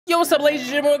Yo, what's up, ladies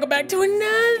and gentlemen? Welcome back to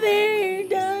another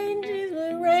Dungeons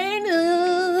with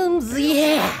Randoms.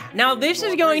 Yeah. Now, this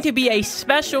is going to be a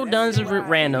special Dungeons with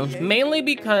Randoms, mainly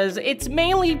because it's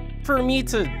mainly for me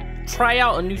to try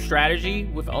out a new strategy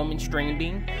with Omen String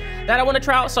Beam that I want to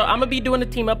try out. So I'm gonna be doing the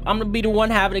team up. I'm gonna be the one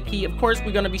having the key. Of course,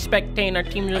 we're gonna be spectating our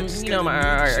team,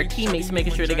 our teammates,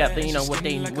 making sure they got the, what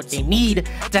they need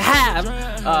to have.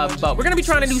 But we're gonna be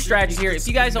trying a new strategy here. If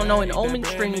you guys don't know, in Omen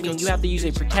String Beam, you have to use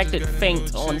a protected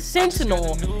feint on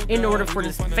Sentinel in order for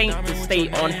this feint to stay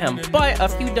on him. But a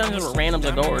few Dungeons with Randoms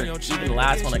ago, or even the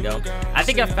last one ago, I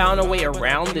think I found a way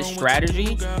around this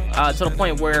strategy to the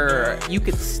point where you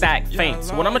could stack feints.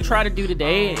 So what I'm gonna try to do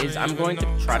today is I'm going to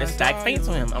try to stack feints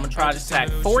on him. I'm gonna try to stack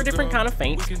 4 different kind of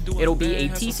feints. It'll be a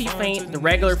TC feint, the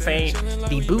regular feint,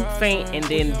 the boot feint, and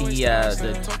then the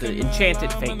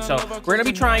enchanted feint. So we're gonna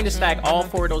be trying to stack all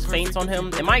 4 of those feints on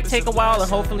him. It might take a while, and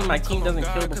hopefully my team doesn't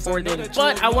kill before then,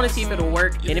 but I want to see if it'll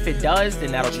work, and if it does,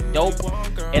 then that'll be dope.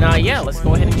 And yeah, let's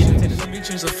go ahead and get into this.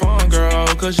 Change the phone, girl,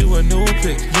 cause you a new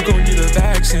pick. You gon' need a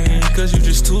vaccine, cause you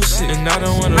just too sick. And I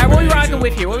don't wanna. Alright, what we rocking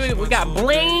with here? We got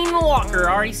Blaine Walker.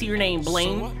 I already see your name,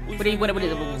 Blaine. What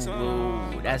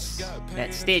that's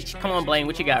that Stitch. Come on, Blaine,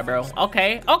 what you got, bro?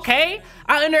 Okay.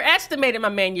 I underestimated my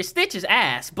man. Your Stitch is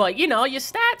ass, but your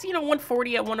stats,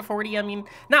 140 at 140. I mean,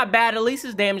 not bad. At least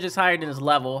his damage is higher than his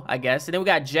level, I guess. And then we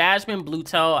got Jasmine, Blue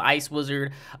Toe, Ice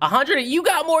Wizard, 100. You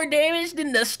got more damage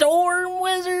than the Storm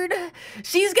Wizard.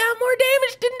 She's got more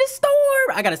damage than the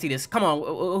Storm. I gotta see this. Come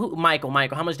on, Michael,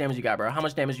 how much damage you got, bro? How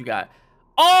much damage you got?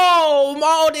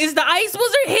 Oh, is the Ice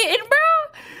Wizard hitting, bro?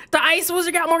 The Ice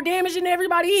Wizard got more damage than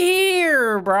everybody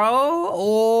here, bro.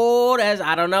 Oh,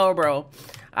 I don't know, bro.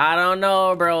 The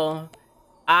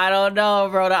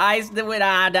Ice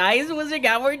Wizard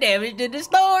got more damage than the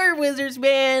Storm Wizards,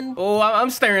 man. Oh, I'm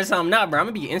stirring something up, bro. I'm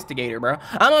gonna be an instigator,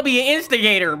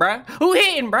 bro. Who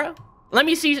hitting, bro? Let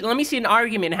me see an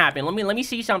argument happen. Let me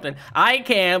see something. I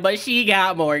can, but she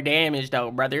got more damage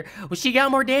though, brother. Well, she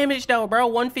got more damage though, bro.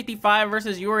 155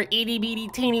 versus your itty bitty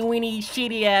teeny weeny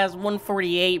shitty ass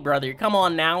 148, brother. Come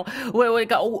on now.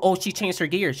 Wait. Oh, she changed her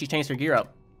gear. She changed her gear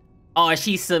up. Oh,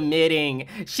 she's submitting.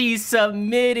 She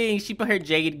put her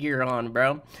Jade gear on,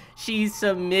 bro. She's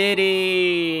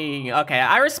submitting. Okay,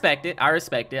 I respect it.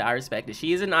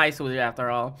 She is an Ice Wizard after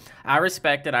all. I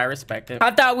respect it. I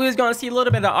thought we was gonna see a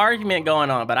little bit of argument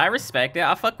going on, but I respect it.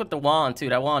 I fuck with the wand too.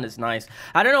 That wand is nice.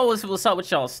 I don't know what's up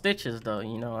with y'all Stitches though.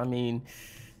 I mean,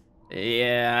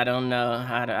 yeah, I don't know.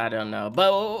 I don't know.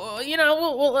 But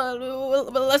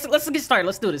let's get started.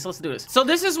 Let's do this. So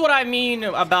this is what I mean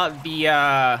about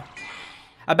the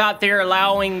about they're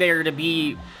allowing there to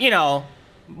be,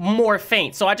 more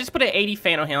feint. So I just put an 80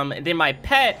 feint on him, and then my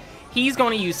pet, he's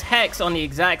going to use Hex on the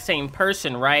exact same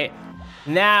person, right?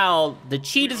 Now the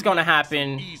cheat is going to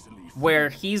happen where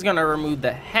he's going to remove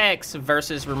the Hex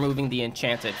versus removing the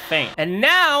enchanted feint. And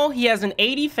now he has an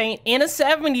 80 feint and a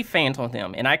 70 feint on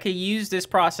him. And I could use this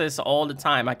process all the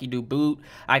time. I could do boot.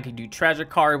 I could do treasure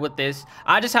card with this.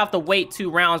 I just have to wait 2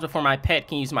 rounds before my pet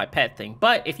can use my pet thing.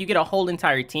 But if you get a whole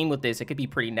entire team with this, it could be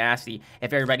pretty nasty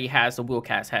if everybody has the will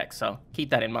cast Hex. So keep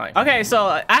that in mind. Okay, so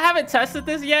I haven't tested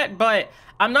this yet, but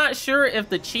I'm not sure if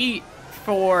the cheat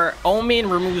for Omen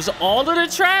removes all of the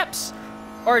traps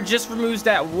or just removes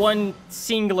that one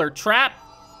singular trap.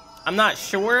 I'm not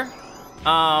sure.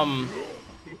 But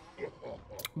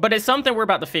it's something we're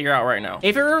about to figure out right now.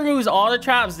 If it removes all the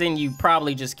traps, then you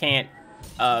probably just can't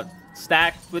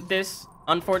stack with this,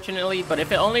 unfortunately. But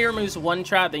if it only removes 1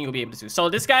 trap, then you'll be able to. So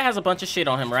this guy has a bunch of shit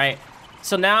on him, right?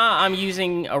 So now I'm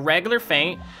using a regular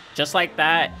feint, just like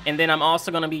that. And then I'm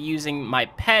also gonna be using my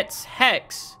pet's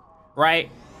Hex,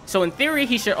 right? So in theory,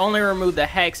 he should only remove the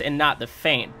Hex and not the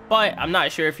feint. But I'm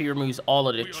not sure if he removes all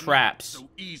of the traps.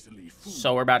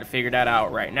 So we're about to figure that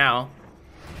out right now.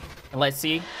 And let's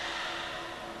see.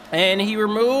 And he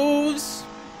removes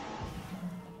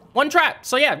 1 trap.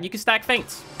 So yeah, you can stack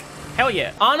feints. Hell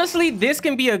yeah. Honestly, this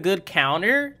can be a good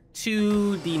counter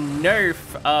to the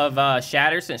nerf of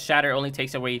Shatter, since Shatter only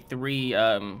takes away 3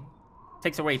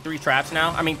 traps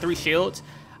now. I mean 3 shields.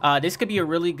 This could be a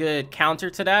really good counter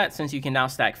to that, since you can now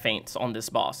stack feints on this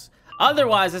boss.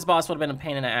 Otherwise, this boss would have been a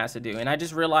pain in the ass to do. And I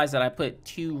just realized that I put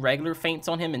 2 regular feints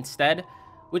on him instead,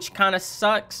 which kind of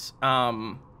sucks.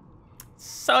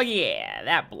 So yeah,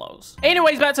 that blows.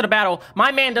 Anyways, back to the battle.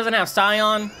 My man doesn't have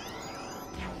Scion,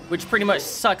 which pretty much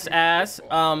sucks ass.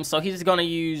 So he's gonna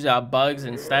use bugs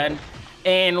instead.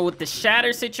 And with the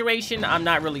Shatter situation, I'm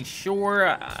not really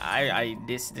sure.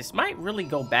 This might really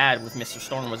go bad with Mr.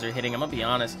 Storm Wizard hitting. I'm gonna be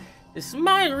honest. This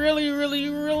might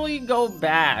really go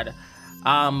bad.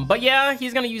 But yeah,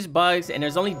 he's gonna use bugs, and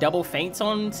there's only double feints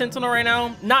on Sentinel right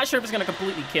now. Not sure if it's gonna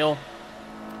completely kill.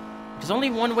 There's only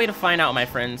one way to find out, my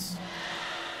friends.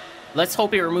 Let's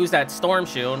hope it removes that storm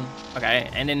shield. Okay,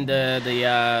 and then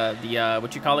the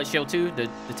what you call it, shield 2, the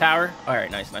tower. All right,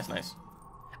 nice.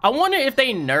 I wonder if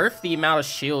they nerf the amount of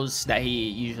shields that he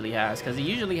usually has, because he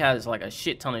usually has like a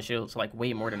shit ton of shields, like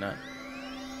way more than that.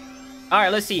 All right,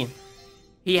 let's see.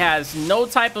 He has no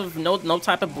type of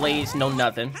blaze, no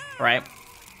nothing, right?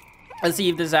 Let's see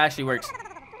if this actually works.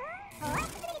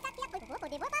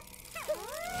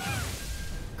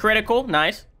 Critical,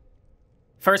 nice.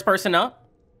 First person up.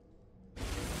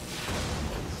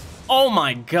 Oh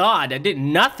my god, that did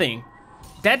nothing.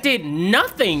 That did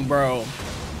nothing, bro.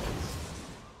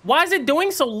 Why is it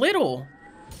doing so little?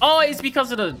 Oh, it's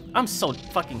because of the... I'm so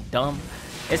fucking dumb.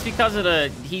 It's because of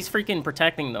the... He's freaking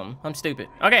protecting them. I'm stupid.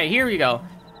 Okay, here we go.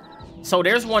 So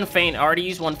there's one feint. I already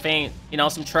used one feint. You know,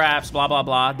 some traps, blah, blah,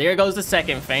 blah. There goes the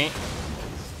second feint.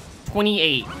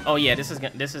 28. Oh, yeah, this is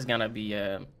gonna be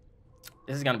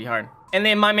hard. And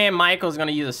then my man Michael's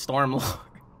gonna use a storm log.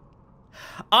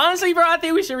 Honestly, bro, I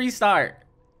think we should restart.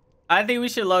 I think we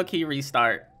should low-key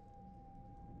restart.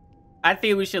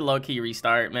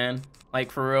 Man. Like,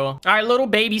 for real. All right, little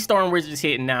baby Storm Wizard's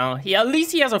hitting now. At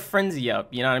least he has a frenzy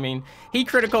up, you know what I mean? He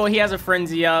critical, he has a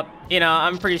frenzy up. You know,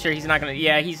 I'm pretty sure he's not gonna...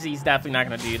 Yeah, he's definitely not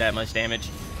gonna do that much damage.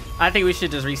 I think we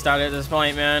should just restart at this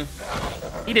point, man.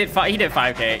 He did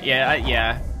 5k.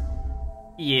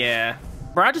 Yeah.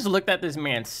 Bro, I just looked at this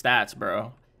man's stats,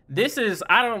 bro. This is...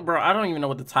 I don't even know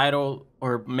what the title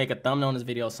or make a thumbnail on this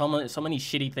video. So many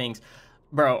shitty things.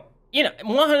 Bro, you know,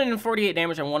 148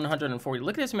 damage and 140.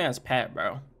 Look at this man's pet,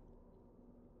 bro.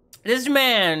 This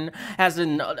man has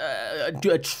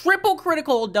a triple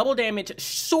critical, double damage,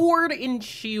 sword and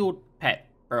shield pet,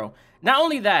 bro. Not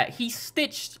only that, he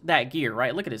stitched that gear,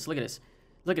 right? Look at this.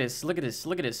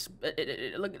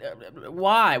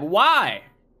 Why,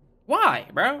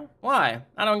 bro? Why?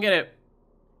 I don't get it.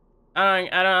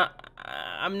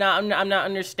 I'm not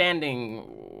understanding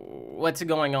what's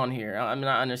going on here. I'm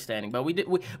not understanding. But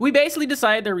we basically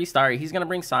decided to restart. He's gonna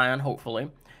bring Scion,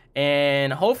 hopefully.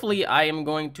 And hopefully I am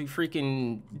going to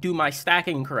freaking do my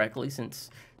stacking correctly, since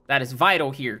that is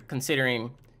vital here,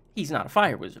 considering he's not a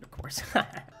fire wizard, of course.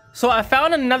 So I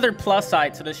found another plus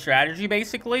side to the strategy,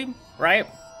 basically, right?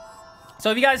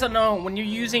 So if you guys don't know, when you're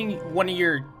using one of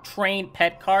your trained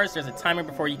pet cards, there's a timer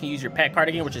before you can use your pet card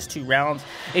again, which is 2 rounds.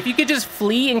 If you could just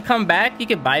flee and come back, you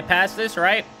could bypass this,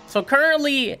 right? So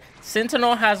currently,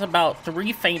 Sentinel has about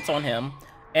 3 feints on him.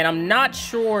 And I'm not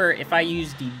sure if I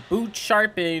use the boot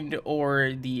sharpened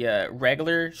or the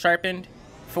regular sharpened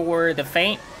for the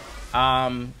feint.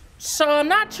 So I'm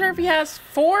not sure if he has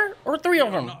 4 or 3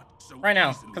 of them right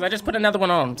now, because I just put another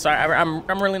one on him. Sorry,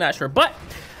 I'm really not sure. But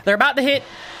they're about to hit.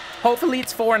 Hopefully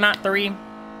it's 4, not 3.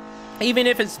 Even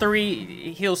if it's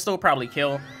 3, he'll still probably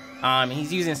kill.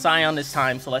 He's using Scion this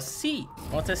time, so let's see.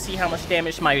 Let's see how much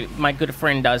damage my good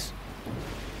friend does.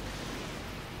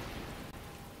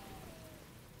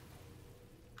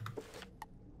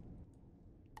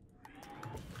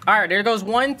 All right, there goes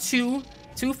 1, 2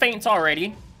 feints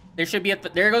already. There should be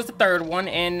there goes the 3rd one,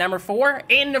 and number 4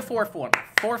 and the 4th one.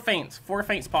 4 feints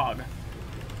pog.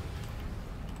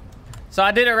 So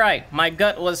I did it right. My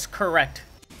gut was correct.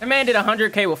 The man did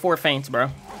 100k with 4 feints,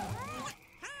 bro.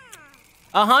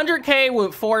 100k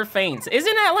with 4 feints.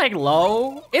 Isn't that like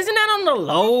low? Isn't that on the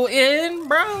low end,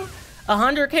 bro?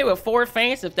 100k with 4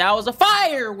 feints. If that was a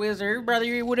fire wizard, brother,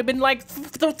 it would have been like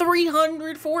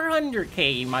 300,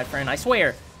 400k, my friend. I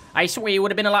swear it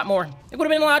would have been a lot more. It would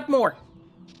have been a lot more.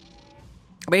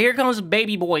 But here comes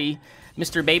baby boy,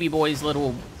 Mr. Baby Boy's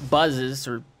little buzzes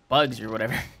or bugs or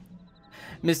whatever.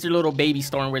 Mr. Little Baby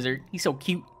Storm Wizard. He's so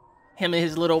cute. Him and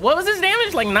his little... What was his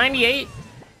damage? Like 98?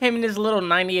 Him and his little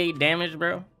 98 damage,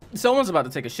 bro. Someone's about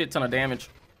to take a shit ton of damage.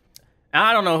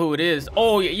 I don't know who it is.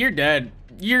 Oh, you're dead.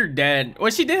 You're dead. Well,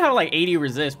 she did have like 80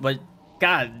 resist, but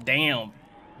god damn.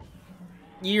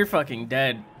 You're fucking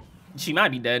dead. She might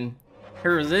be dead.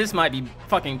 Her resist might be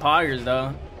fucking poggers,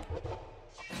 though.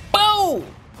 Boom!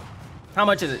 How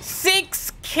much is it?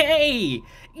 6k!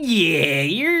 Yeah,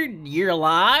 you're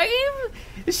alive?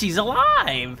 She's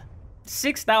alive.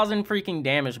 6,000 freaking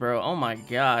damage, bro. Oh my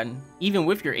god. Even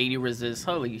with your 80 resist.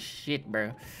 Holy shit,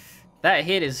 bro. That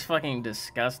hit is fucking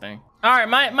disgusting. All right,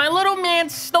 my little man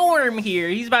Storm here.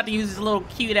 He's about to use his little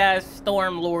cute-ass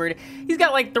Storm Lord. He's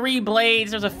got like 3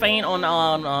 blades. There's a feint on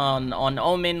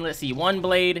Omen. Let's see, 1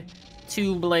 blade,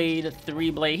 2 blade, 3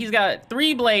 blade. He's got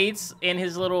 3 blades in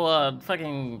his little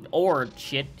fucking orb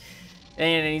shit.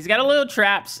 And he's got a little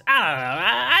traps. I don't know.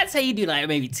 I'd say you do like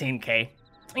maybe 10k.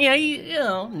 Yeah, you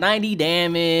know, 90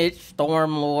 damage,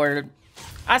 Storm Lord.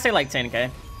 I say like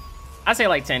 10k. I say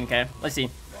like 10k. Let's see.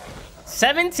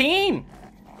 17.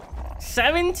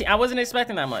 17. I wasn't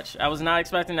expecting that much. I was not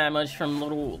expecting that much from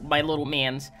my little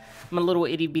mans. My little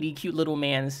itty bitty cute little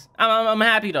mans. I'm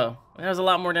happy though. That was a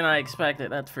lot more than I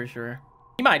expected, that's for sure.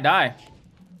 He might die.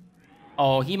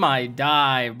 Oh, he might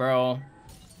die, bro.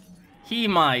 He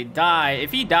might die.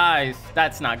 If he dies,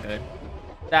 that's not good.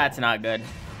 That's not good.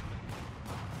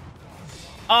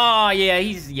 Oh, yeah,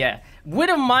 yeah. With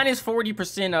a minus 40%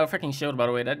 freaking shield, by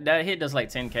the way. That hit does like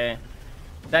 10k.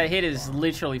 That hit is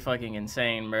literally fucking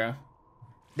insane, bro.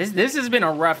 This has been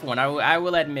a rough one, I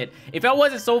will admit. If I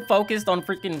wasn't so focused on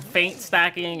freaking feint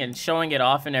stacking and showing it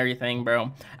off and everything,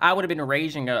 bro, I would have been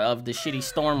raging of the shitty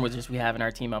Storm Wizards we have in our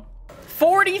team up.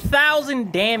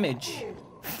 40,000 damage.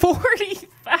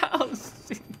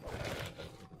 40,000.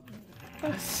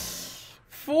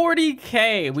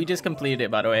 40k. We just completed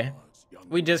it, by the way.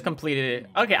 We just completed it.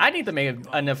 Okay, I need to make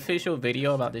an official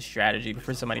video about this strategy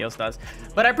before somebody else does.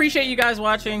 But I appreciate you guys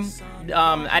watching.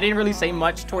 I didn't really say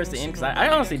much towards the end because I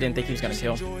honestly didn't think he was gonna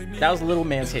kill. That was little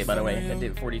man's hit, by the way. That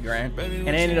did 40 grand, and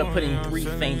I ended up putting 3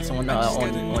 feints on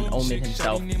Omen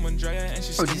himself,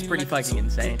 which is pretty fucking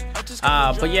insane.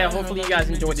 But yeah, hopefully you guys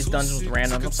enjoyed this Dungeons with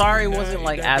Random. I'm sorry it wasn't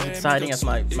like as exciting as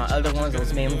my other ones. I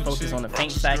was mainly focused on the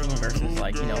feint stacking versus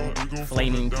like, you know,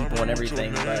 flaming people and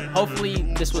everything. But hopefully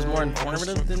this was more informative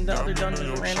than the other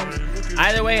Dungeons with Randoms.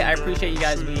 Either way, I appreciate you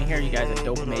guys being here. You guys are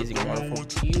dope, amazing, wonderful,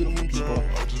 beautiful people.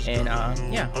 And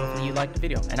yeah, hopefully you liked the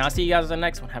video. And I'll see you guys in the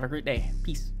next one. Have a great day.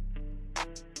 Peace.